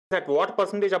At what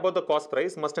percentage above the cost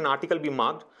price must an article be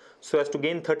marked so as to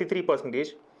gain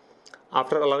 33%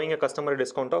 after allowing a customer a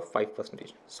discount of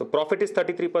 5%. So profit is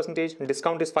 33%,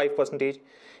 discount is 5%.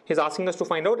 He's asking us to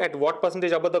find out at what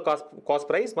percentage above the cost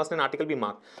price must an article be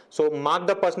marked. So mark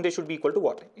the percentage should be equal to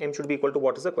what? M should be equal to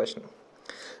what is the question.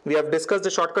 We have discussed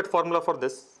the shortcut formula for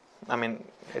this. I mean,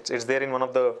 it's there in one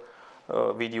of the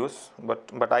videos,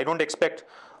 but I don't expect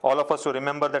all of us to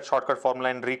remember that shortcut formula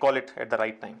and recall it at the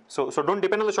right time. So don't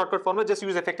depend on the shortcut formula, just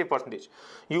use effective percentage.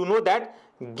 You know that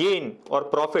gain or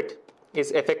profit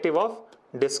is effective of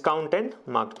discount and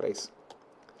marked price.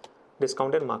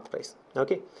 Discount and marked price.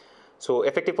 Okay. So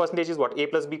effective percentage is what? A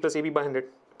plus B plus AB by 100.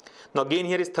 Now gain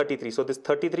here is 33. So this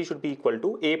 33 should be equal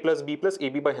to A plus B plus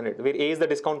AB by 100, where A is the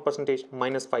discount percentage,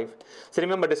 minus 5. So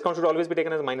remember, discount should always be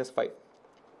taken as minus 5.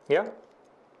 Yeah.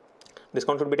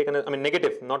 Discount should be taken as, I mean,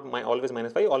 negative, not always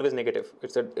minus 5, always negative.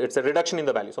 It's a reduction in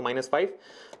the value. So minus 5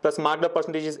 plus marked up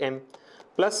percentage is M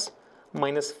plus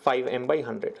minus 5M by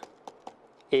 100.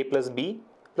 A plus B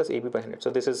plus AB by 100. So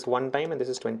this is 1 time and this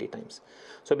is 20 times.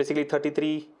 So basically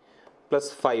 33 plus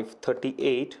 5,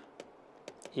 38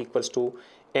 equals to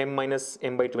M minus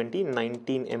M by 20,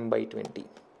 19M by 20.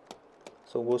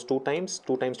 So goes 2 times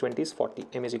 20 is 40.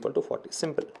 M is equal to 40.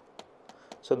 Simple.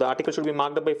 So the article should be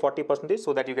marked up by 40%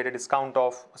 so that you get a discount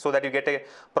of, so that you get a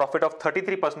profit of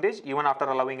 33% even after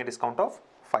allowing a discount of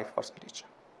 5%.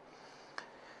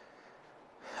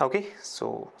 Okay,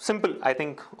 so simple. I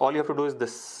think all you have to do is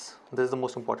this. This is the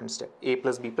most important step. A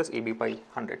plus B plus AB by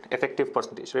 100. Effective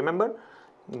percentage. Remember,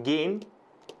 gain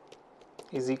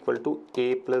is equal to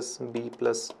A plus B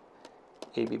plus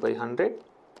AB by 100,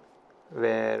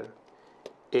 where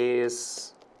A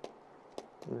is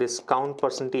discount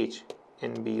percentage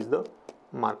and B is the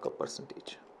markup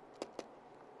percentage.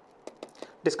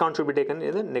 Discount should be taken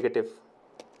in a negative,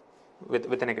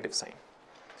 with a negative sign.